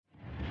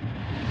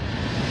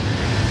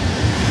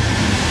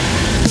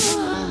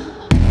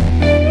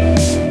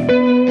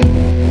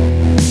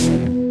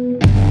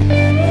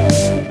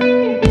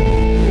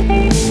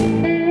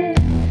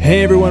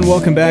everyone,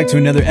 welcome back to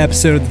another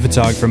episode of the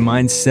Photographer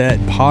Mindset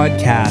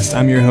Podcast.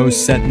 I'm your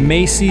host, Seth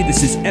Macy.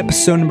 This is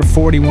episode number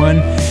 41,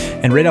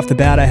 and right off the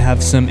bat, I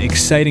have some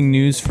exciting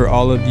news for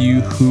all of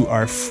you who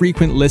are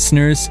frequent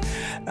listeners.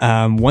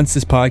 Once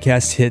this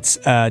podcast hits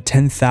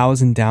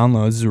 10,000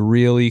 downloads, it's a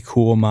really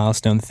cool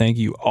milestone. Thank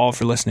you all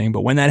for listening.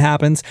 But when that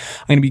happens,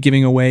 I'm going to be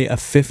giving away a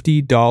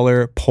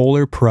 $50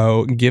 Polar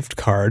Pro gift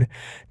card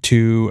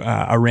to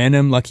a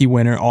random lucky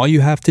winner. All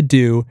you have to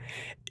do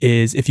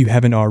is, if you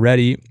haven't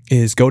already,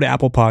 is go to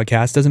Apple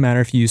Podcasts. Doesn't matter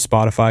if you use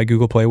Spotify,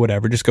 Google Play,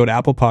 whatever. Just go to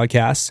Apple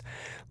Podcasts,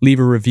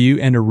 leave a review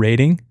and a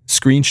rating,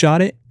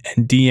 screenshot it,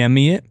 and DM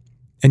me it,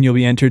 and you'll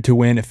be entered to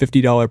win a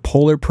 $50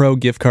 Polar Pro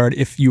gift card.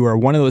 If you are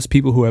one of those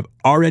people who have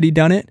already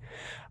done it,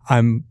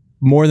 I'm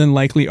more than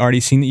likely already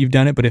seen that you've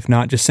done it, but if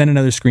not, just send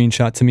another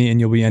screenshot to me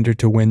and you'll be entered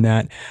to win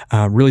that.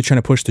 Really trying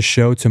to push the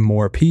show to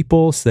more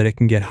people so that it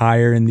can get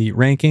higher in the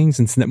rankings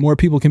and so that more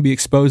people can be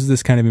exposed to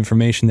this kind of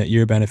information that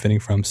you're benefiting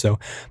from. So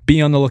be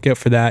on the lookout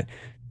for that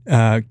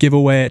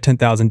giveaway at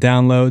 10,000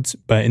 downloads.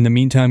 But in the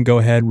meantime, go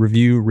ahead,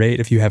 review, rate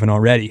if you haven't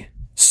already.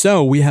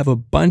 So we have a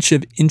bunch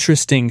of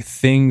interesting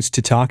things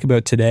to talk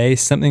about today.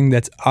 Something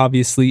that's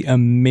obviously a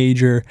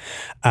major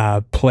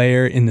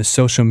player in the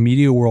social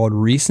media world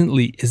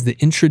recently is the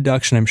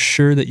introduction. I'm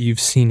sure that you've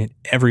seen it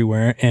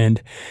everywhere,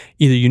 and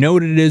either you know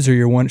what it is or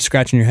you're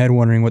scratching your head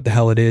wondering what the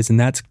hell it is, and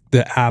that's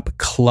the app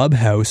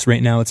Clubhouse.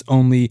 Right now, it's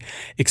only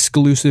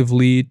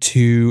exclusively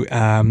to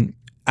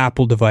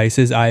Apple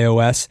devices,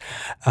 iOS,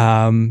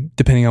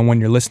 depending on when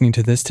you're listening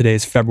to this. Today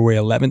is February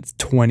 11th,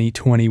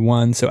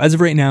 2021. So as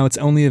of right now, it's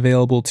only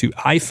available to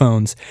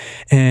iPhones.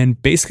 And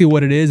basically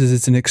what it is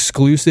it's an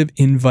exclusive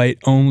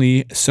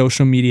invite-only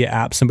social media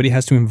app. Somebody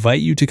has to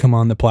invite you to come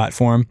on the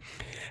platform.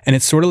 And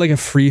it's sort of like a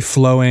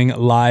free-flowing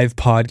live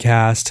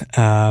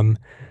podcast,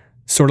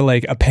 sort of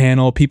like a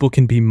panel. People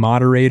can be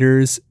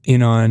moderators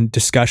in on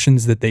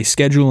discussions that they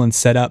schedule and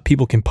set up.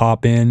 People can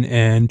pop in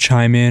and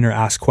chime in or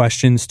ask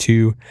questions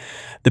to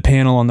the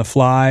panel on the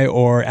fly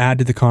or add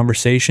to the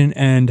conversation.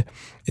 And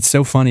it's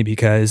so funny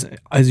because,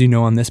 as you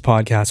know, on this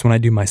podcast, when I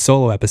do my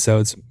solo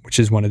episodes, which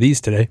is one of these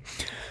today,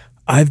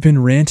 I've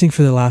been ranting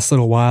for the last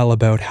little while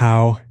about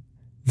how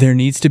there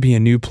needs to be a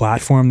new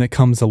platform that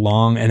comes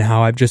along and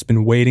how I've just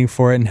been waiting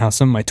for it, and how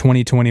some of my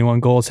 2021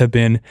 goals have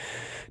been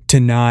to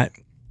not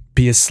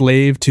be a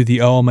slave to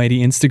the almighty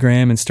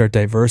Instagram and start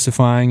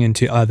diversifying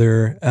into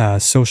other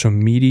social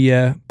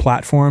media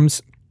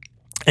platforms,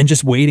 and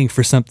just waiting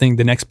for something,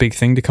 the next big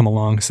thing to come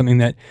along, something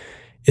that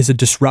is a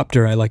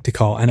disruptor, I like to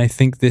call. And I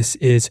think this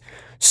is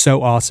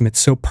so awesome. It's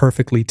so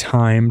perfectly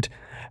timed.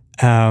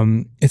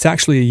 It's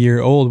actually a year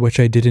old, which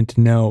I didn't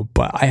know,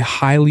 but I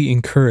highly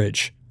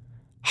encourage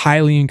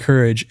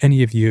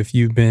any of you, if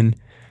you've been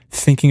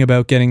thinking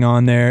about getting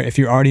on there, if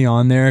you're already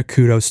on there,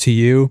 kudos to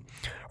you.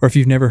 Or if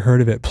you've never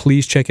heard of it,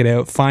 please check it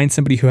out. Find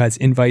somebody who has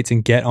invites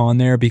and get on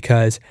there,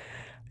 because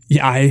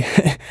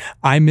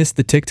I missed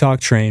the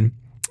TikTok train.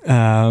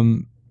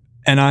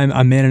 And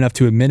I'm man enough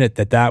to admit it,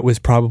 that was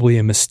probably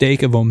a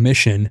mistake of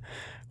omission.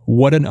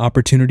 What an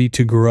opportunity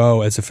to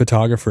grow as a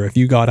photographer if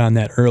you got on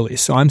that early.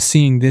 So I'm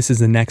seeing this as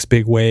the next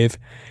big wave.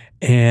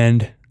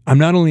 And I'm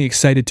not only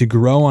excited to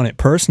grow on it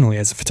personally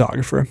as a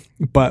photographer,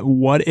 but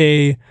what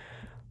a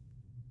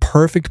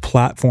perfect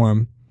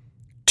platform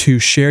to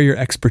share your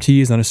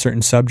expertise on a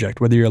certain subject,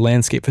 whether you're a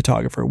landscape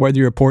photographer, whether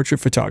you're a portrait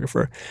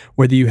photographer,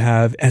 whether you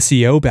have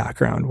SEO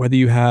background, whether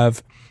you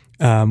have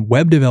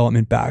web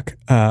development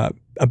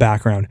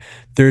background.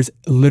 There's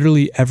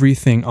literally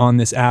everything on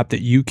this app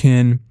that you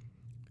can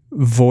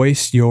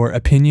voice your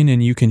opinion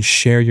and you can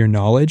share your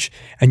knowledge,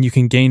 and you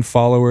can gain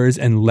followers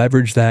and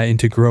leverage that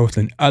into growth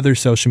in other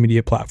social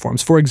media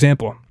platforms. For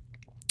example,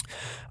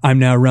 I'm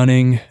now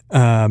running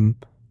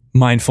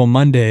Mindful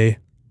Monday.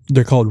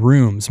 They're called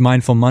rooms,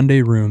 Mindful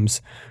Monday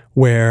rooms,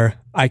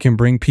 where I can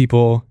bring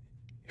people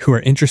who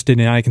are interested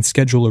in, I can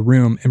schedule a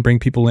room and bring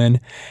people in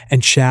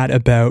and chat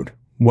about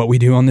what we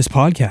do on this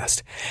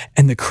podcast.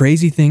 And the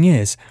crazy thing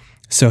is,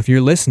 so if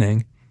you're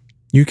listening,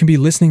 you can be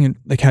listening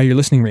like how you're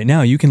listening right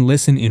now. You can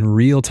listen in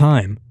real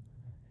time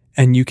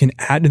and you can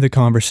add to the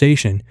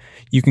conversation.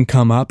 You can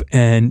come up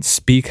and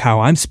speak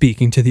how I'm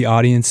speaking to the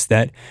audience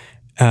that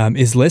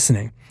is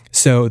listening.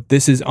 So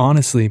this is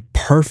honestly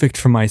perfect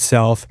for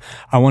myself.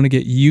 I want to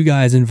get you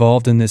guys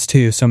involved in this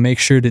too. So make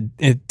sure to,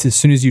 as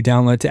soon as you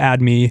download, to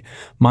add me,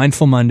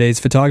 Mindful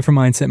Mondays, Photographer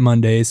Mindset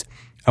Mondays.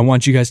 I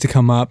want you guys to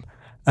come up,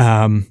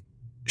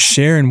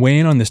 share and weigh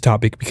in on this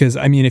topic, because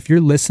I mean, if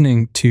you're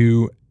listening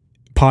to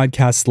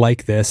podcasts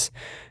like this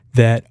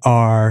that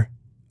are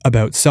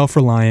about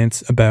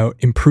self-reliance, about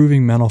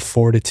improving mental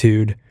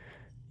fortitude,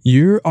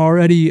 you're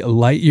already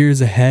light years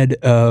ahead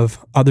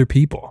of other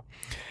people.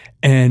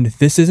 And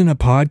this isn't a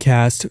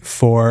podcast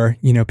for,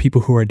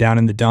 people who are down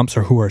in the dumps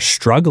or who are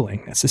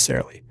struggling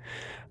necessarily.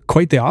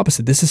 Quite the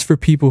opposite. This is for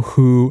people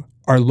who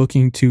are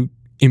looking to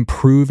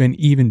improve and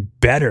even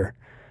better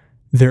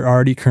their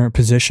already current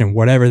position,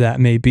 whatever that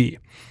may be.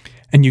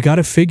 And you got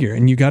to figure,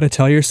 and you got to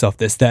tell yourself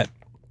this, that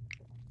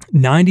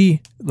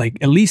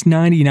at least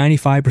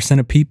 95%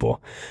 of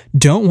people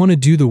don't want to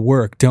do the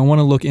work, don't want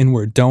to look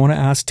inward, don't want to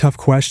ask tough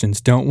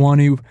questions, don't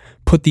want to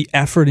put the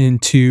effort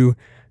into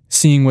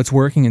seeing what's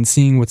working and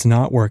seeing what's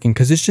not working,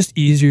 because it's just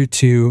easier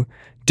to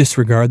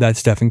disregard that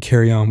stuff and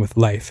carry on with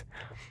life.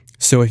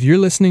 So if you're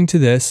listening to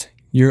this,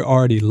 you're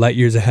already light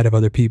years ahead of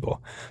other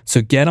people.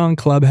 So get on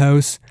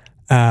Clubhouse.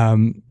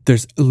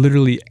 There's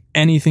literally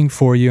anything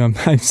for you.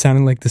 I'm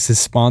sounding like this is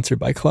sponsored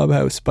by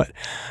Clubhouse, but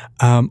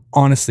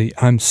honestly,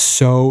 I'm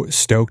so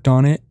stoked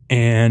on it,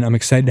 and I'm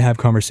excited to have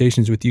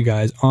conversations with you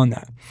guys on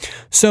that.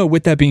 So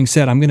with that being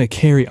said, I'm going to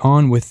carry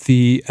on with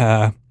the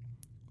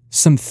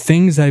some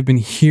things I've been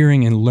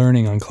hearing and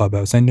learning on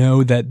Clubhouse. I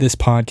know that this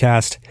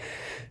podcast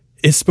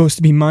is supposed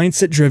to be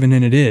mindset driven,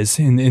 and it is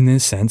in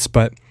this sense,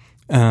 but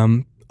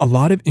a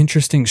lot of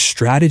interesting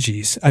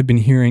strategies I've been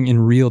hearing in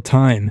real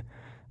time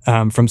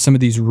from some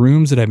of these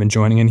rooms that I've been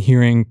joining and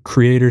hearing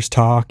creators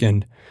talk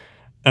and,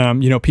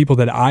 people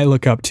that I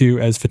look up to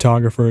as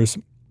photographers.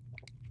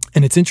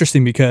 And it's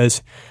interesting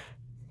because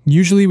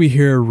usually we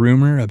hear a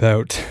rumor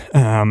about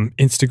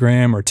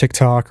Instagram or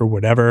TikTok or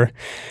whatever,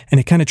 and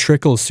it kind of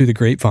trickles through the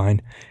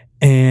grapevine.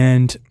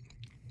 And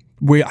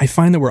I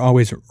find that we're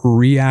always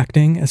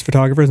reacting as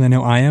photographers, and I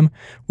know I am.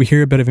 We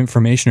hear a bit of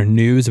information or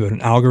news about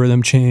an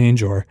algorithm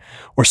change or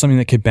something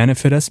that could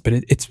benefit us, but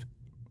it's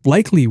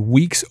likely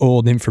weeks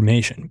old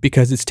information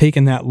because it's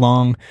taken that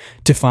long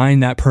to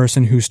find that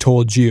person who's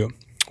told you.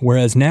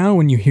 Whereas now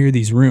when you hear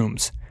these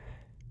rooms,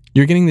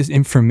 you're getting this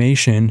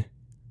information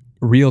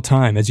real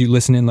time as you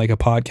listen in like a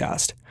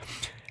podcast.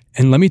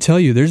 And let me tell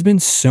you, there's been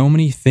so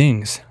many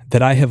things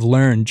that I have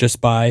learned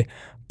just by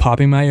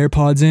popping my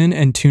AirPods in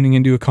and tuning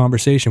into a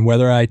conversation,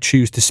 whether I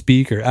choose to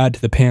speak or add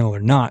to the panel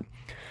or not.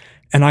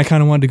 And I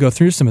kind of wanted to go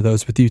through some of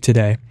those with you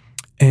today.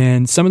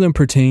 And some of them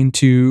pertain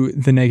to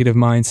the negative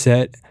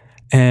mindset,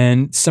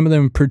 and some of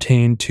them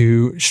pertain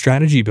to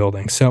strategy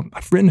building. So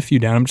I've written a few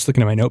down. I'm just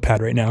looking at my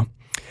notepad right now.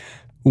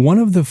 One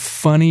of the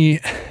funny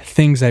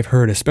things I've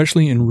heard,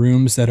 especially in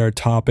rooms that are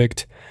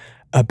topicked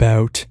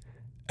about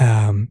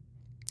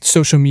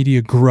social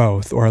media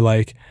growth or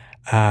like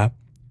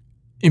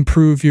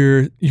improve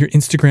your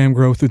Instagram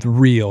growth with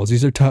Reels.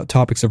 These are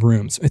topics of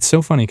rooms. It's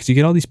so funny because you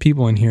get all these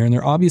people in here and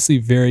they're obviously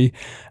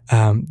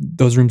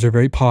those rooms are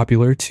very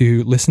popular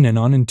to listen in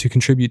on and to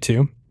contribute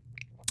to,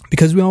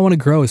 because we all want to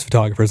grow as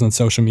photographers on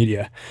social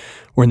media.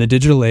 We're in the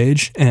digital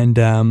age,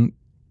 and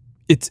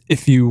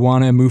if you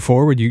want to move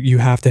forward, you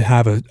have to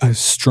have a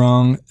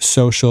strong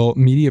social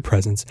media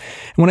presence.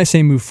 And when I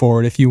say move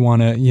forward, if you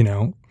want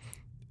to,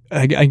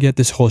 I get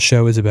this whole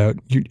show is about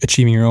you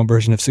achieving your own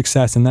version of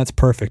success, and that's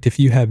perfect. If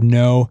you have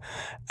no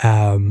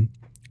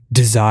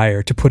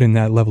desire to put in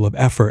that level of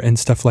effort and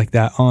stuff like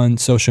that on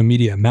social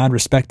media, mad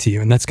respect to you.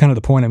 And that's kind of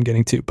the point I'm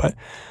getting to. But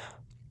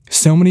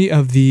so many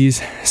of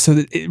these,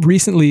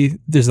 recently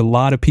there's a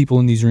lot of people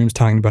in these rooms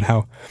talking about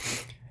how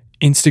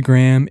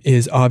Instagram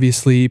is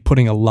obviously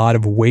putting a lot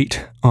of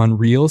weight on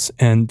Reels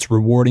and it's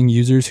rewarding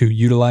users who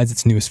utilize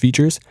its newest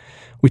features.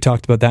 We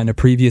talked about that in a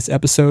previous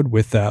episode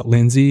with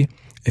Lindsay.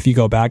 If you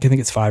go back, I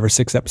think it's 5 or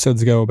 6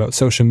 episodes ago about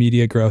social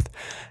media growth,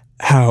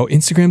 how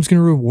Instagram's going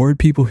to reward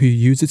people who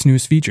use its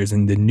newest features.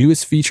 And the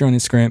newest feature on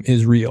Instagram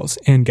is Reels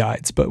and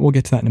guides, but we'll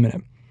get to that in a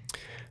minute.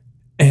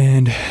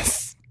 And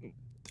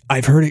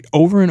I've heard it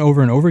over and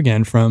over and over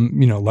again from,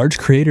 large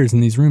creators in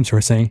these rooms who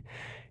are saying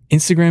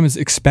Instagram is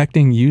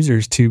expecting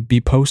users to be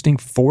posting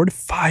 4 to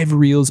 5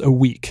 Reels a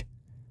week.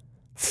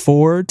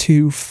 4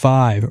 to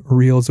 5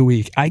 Reels a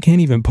week. I can't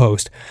even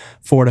post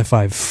 4 to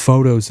 5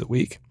 photos a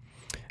week.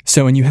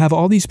 So when you have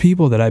all these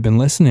people that I've been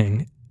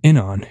listening in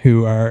on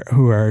who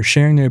are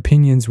sharing their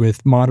opinions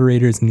with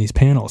moderators in these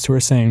panels who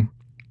are saying,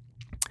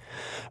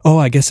 oh,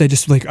 I guess I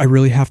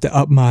really have to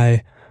up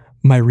my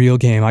reel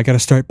game. I got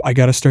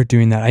to start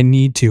doing that. I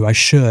need to, I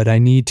should, I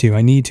need to.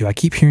 I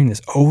keep hearing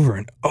this over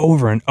and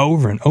over and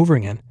over and over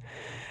again.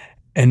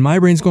 And my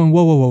brain's going,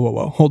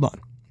 whoa, hold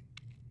on.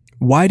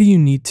 Why do you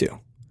need to?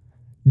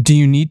 Do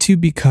you need to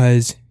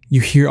because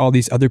you hear all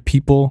these other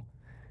people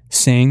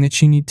saying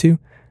that you need to?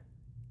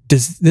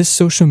 Does this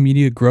social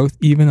media growth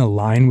even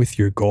align with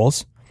your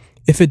goals?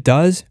 If it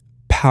does,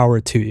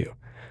 power to you.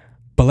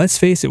 But let's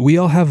face it, we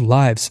all have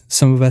lives.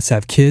 Some of us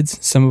have kids.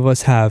 Some of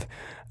us have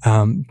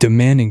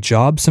demanding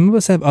jobs. Some of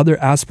us have other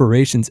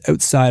aspirations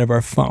outside of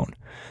our phone.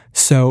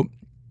 So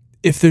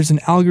if there's an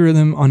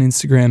algorithm on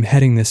Instagram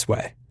heading this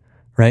way,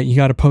 right, you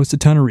got to post a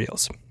ton of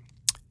Reels.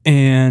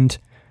 And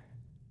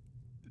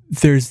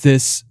there's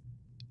this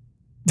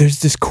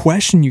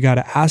question you got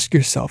to ask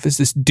yourself,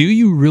 do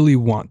you really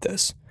want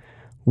this?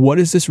 What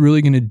is this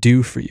really going to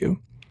do for you?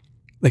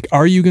 Like,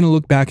 are you going to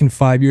look back in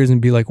 5 years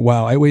and be like,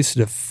 wow, I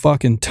wasted a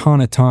fucking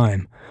ton of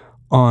time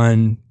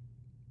on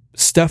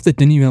stuff that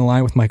didn't even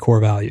align with my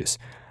core values?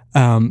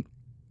 And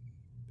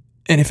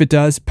if it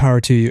does, power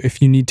to you.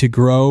 If you need to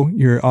grow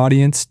your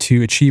audience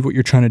to achieve what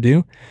you're trying to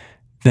do,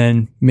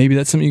 then maybe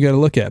that's something you got to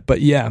look at.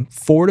 But yeah,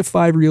 4 to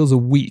 5 Reels a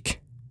week,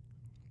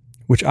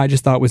 which I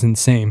just thought was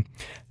insane.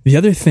 The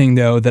other thing,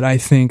 though, that I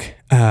think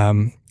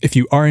if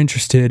you are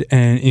interested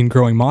in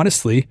growing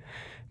modestly,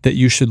 that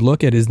you should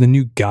look at is the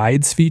new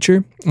guides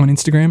feature on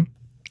Instagram.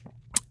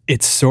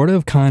 It's sort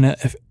of kind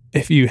of,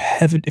 if you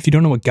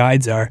don't know what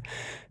guides are,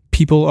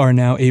 people are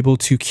now able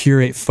to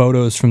curate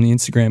photos from the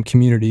Instagram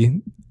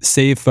community,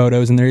 save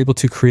photos, and they're able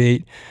to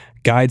create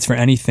guides for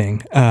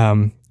anything,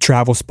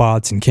 travel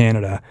spots in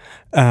Canada,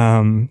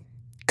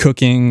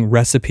 cooking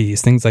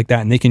recipes, things like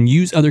that. And they can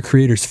use other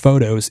creators'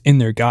 photos in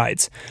their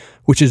guides,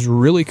 which is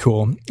really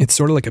cool. It's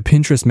sort of like a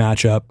Pinterest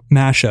mashup.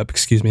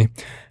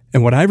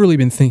 And what I've really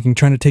been thinking,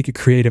 trying to take a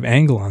creative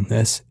angle on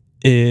this,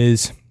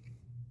 is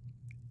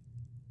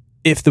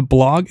if the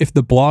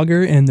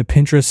blogger and the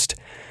Pinterest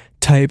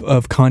type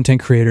of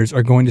content creators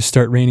are going to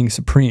start reigning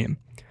supreme,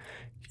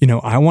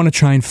 I want to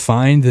try and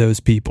find those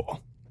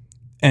people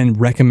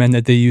and recommend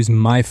that they use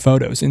my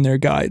photos in their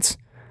guides,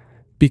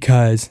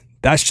 because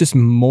that's just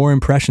more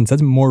impressions.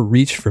 That's more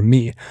reach for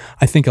me.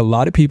 I think a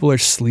lot of people are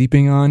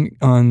sleeping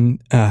on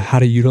how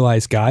to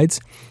utilize guides,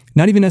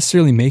 not even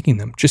necessarily making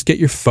them. Just get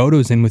your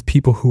photos in with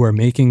people who are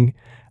making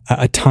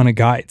a ton of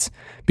guides,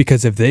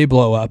 because if they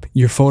blow up,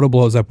 your photo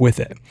blows up with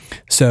it.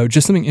 So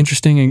just something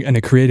interesting and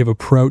a creative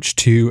approach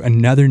to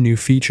another new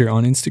feature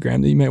on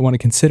Instagram that you might want to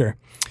consider.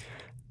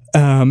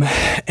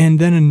 And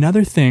then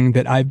another thing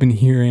that I've been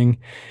hearing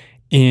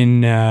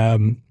in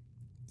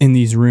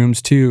these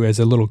rooms too, as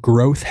a little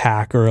growth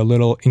hack or a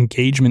little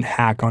engagement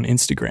hack on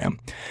Instagram.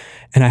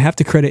 And I have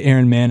to credit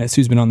Aaron Manis,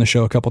 who's been on the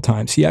show a couple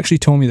times. He actually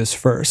told me this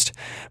first,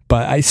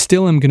 but I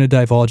still am going to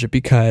divulge it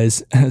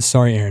because,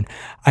 sorry, Aaron,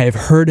 I have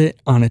heard it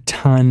on a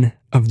ton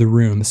of the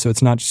rooms, so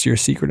it's not just your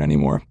secret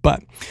anymore.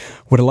 But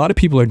what a lot of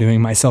people are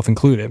doing, myself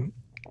included,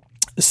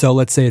 so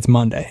let's say it's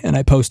Monday and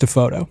I post a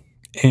photo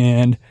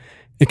and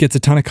it gets a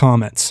ton of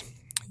comments.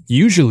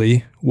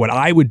 Usually what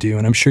I would do,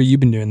 and I'm sure you've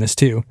been doing this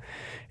too,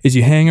 is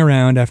you hang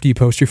around after you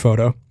post your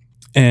photo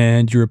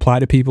and you reply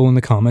to people in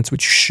the comments,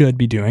 which you should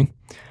be doing.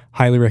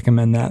 Highly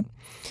recommend that.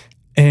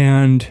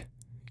 And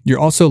you're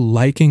also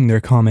liking their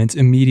comments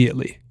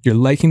immediately. You're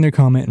liking their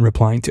comment and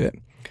replying to it.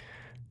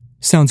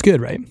 Sounds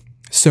good, right?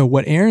 So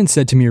what Aaron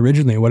said to me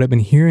originally, what I've been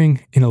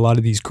hearing in a lot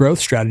of these growth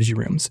strategy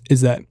rooms,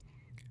 is that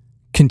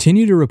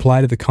continue to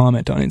reply to the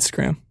comment on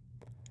Instagram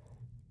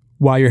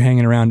while you're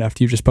hanging around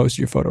after you've just posted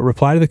your photo.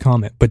 Reply to the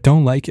comment, but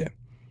don't like it.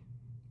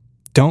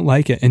 Don't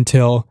like it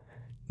until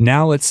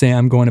now. Let's say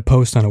I'm going to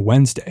post on a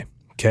Wednesday.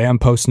 Okay, I'm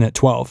posting at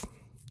 12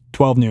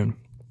 noon.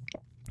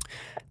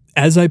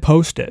 As I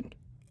post it,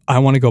 I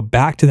want to go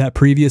back to that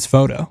previous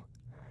photo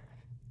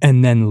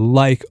and then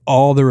like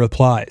all the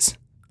replies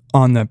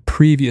on the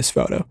previous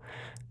photo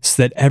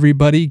so that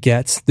everybody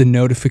gets the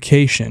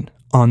notification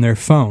on their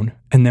phone.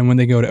 And then when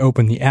they go to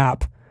open the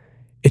app,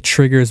 it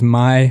triggers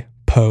my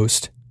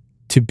post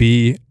to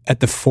be at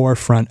the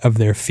forefront of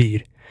their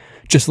feed.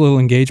 Just a little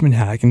engagement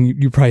hack. And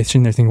you're probably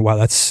sitting there thinking, wow,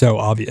 that's so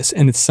obvious.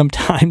 And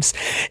sometimes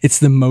it's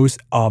the most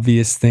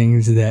obvious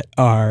things that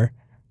are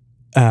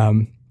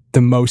the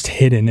most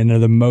hidden and are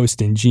the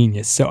most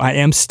ingenious. So I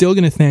am still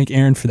going to thank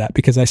Aaron for that,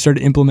 because I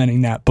started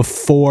implementing that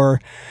before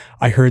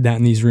I heard that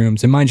in these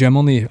rooms. And mind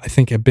you, I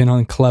think I've been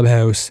on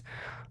Clubhouse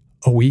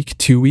a week,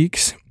 2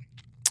 weeks.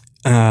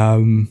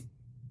 But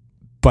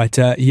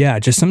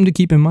just something to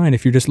keep in mind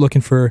if you're just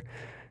looking for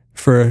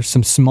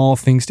some small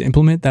things to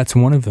implement. That's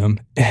one of them.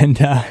 And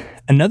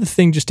another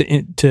thing just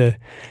to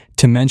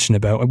mention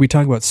about, we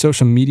talk about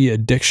social media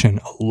addiction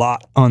a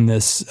lot on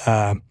this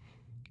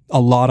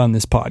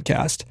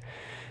podcast.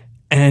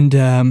 And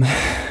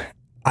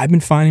I've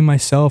been finding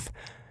myself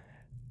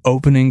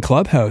opening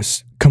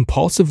Clubhouse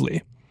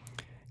compulsively.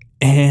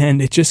 And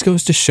it just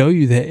goes to show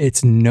you that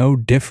it's no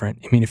different.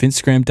 I mean, if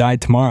Instagram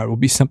died tomorrow, it will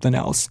be something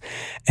else.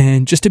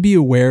 And just to be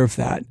aware of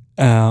that,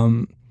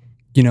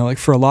 like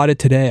for a lot of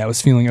today, I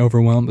was feeling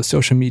overwhelmed with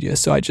social media.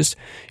 So I just,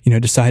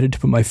 decided to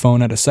put my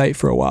phone out of sight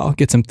for a while,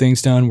 get some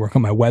things done, work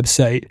on my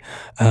website,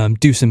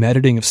 do some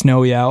editing of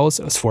snowy owls.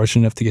 I was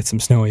fortunate enough to get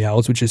some snowy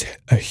owls, which is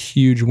a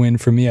huge win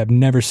for me. I've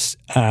never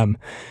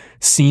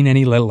seen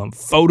any, let alone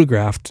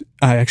photographed.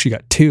 I actually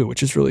got 2,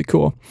 which is really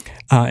cool.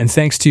 And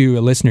thanks to a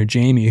listener,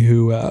 Jamie,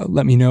 who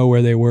let me know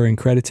where they were in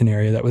Crediton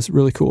area. That was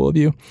really cool of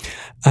you.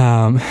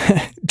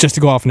 Just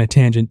to go off on a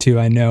tangent too,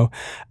 I know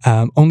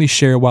only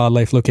share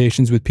wildlife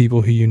locations with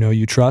people who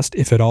you trust,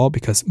 if at all,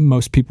 because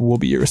most people will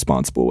be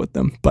irresponsible with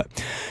them. But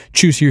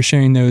choose who you're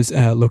sharing those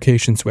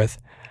locations with.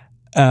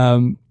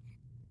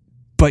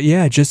 But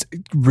yeah, just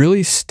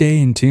really stay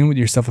in tune with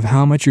yourself of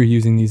how much you're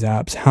using these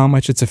apps, how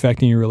much it's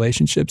affecting your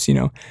relationships.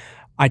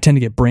 I tend to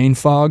get brain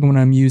fog when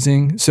I'm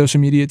using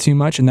social media too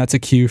much, and that's a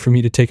cue for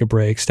me to take a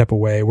break, step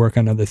away, work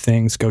on other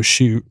things, go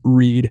shoot,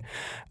 read.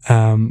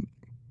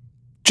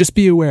 Just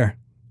be aware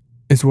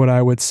is what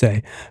I would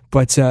say.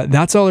 But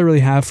that's all I really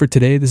have for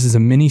today. This is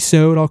a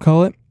mini-sode, I'll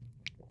call it.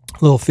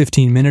 A little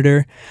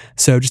 15-minuter.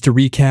 So just to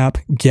recap,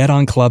 get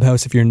on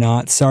Clubhouse if you're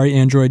not. Sorry,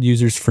 Android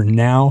users, for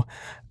now.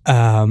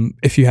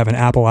 If you have an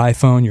Apple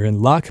iPhone, you're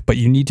in luck, but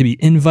you need to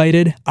be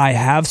invited. I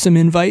have some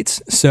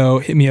invites, so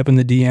hit me up in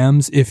the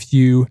DMs if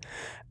you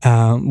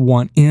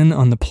want in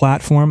on the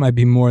platform. I'd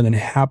be more than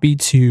happy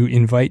to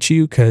invite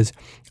you, because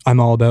I'm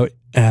all about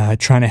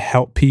trying to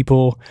help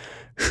people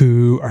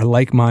who are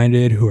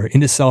like-minded, who are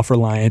into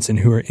self-reliance, and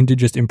who are into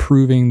just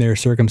improving their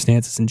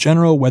circumstances in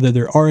general, whether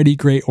they're already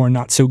great or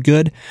not so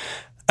good.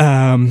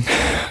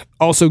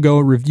 Also go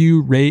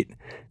review, rate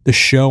the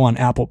show on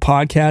Apple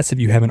Podcasts if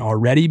you haven't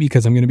already,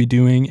 because I'm going to be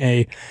doing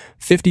a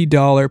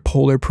 $50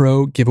 Polar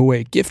Pro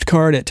giveaway gift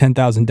card at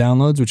 10,000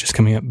 downloads, which is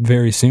coming up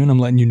very soon. I'm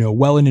letting you know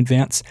well in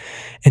advance.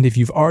 And if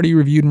you've already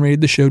reviewed and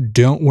rated the show,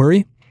 don't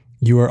worry,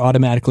 you are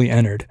automatically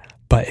entered.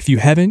 But if you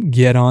haven't,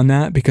 get on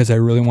that, because I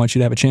really want you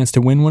to have a chance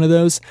to win one of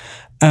those.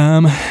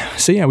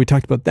 So yeah, we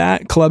talked about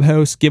that.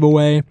 Clubhouse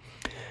giveaway.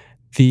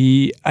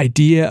 The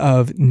idea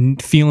of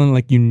feeling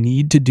like you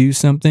need to do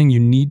something, you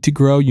need to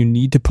grow, you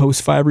need to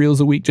post 5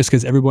 reels a week just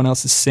because everyone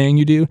else is saying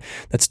you do,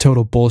 that's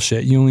total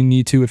bullshit. You only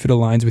need to if it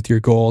aligns with your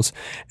goals.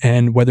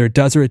 And whether it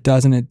does or it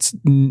doesn't, it's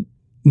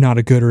not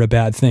a good or a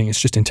bad thing. It's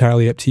just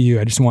entirely up to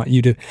you. I just want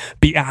you to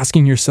be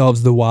asking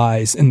yourselves the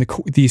whys and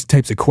these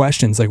types of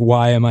questions, like,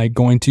 why am I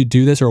going to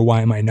do this, or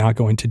why am I not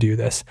going to do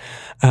this?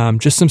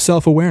 Just some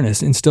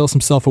self-awareness. Instill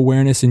some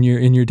self-awareness in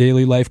your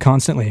daily life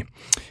constantly.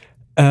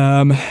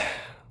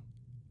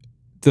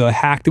 The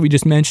hack that we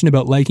just mentioned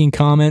about liking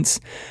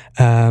comments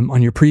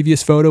on your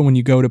previous photo when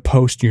you go to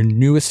post your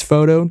newest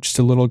photo, just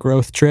a little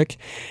growth trick,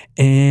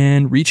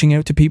 and reaching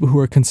out to people who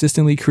are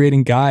consistently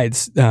creating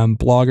guides,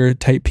 blogger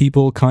type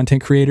people,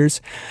 content creators,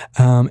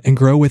 and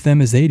grow with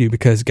them as they do,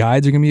 because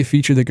guides are going to be a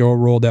feature that go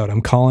rolled out.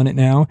 I'm calling it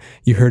now.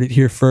 You heard it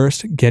here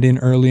first. Get in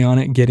early on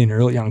it. Get in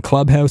early on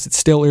Clubhouse. It's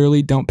still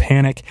early. Don't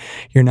panic.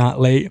 You're not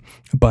late.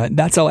 But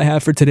that's all I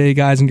have for today,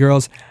 guys and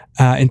girls.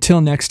 Until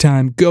next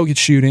time, go get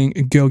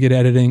shooting, go get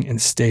editing, and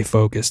stay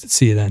focused.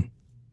 See you then.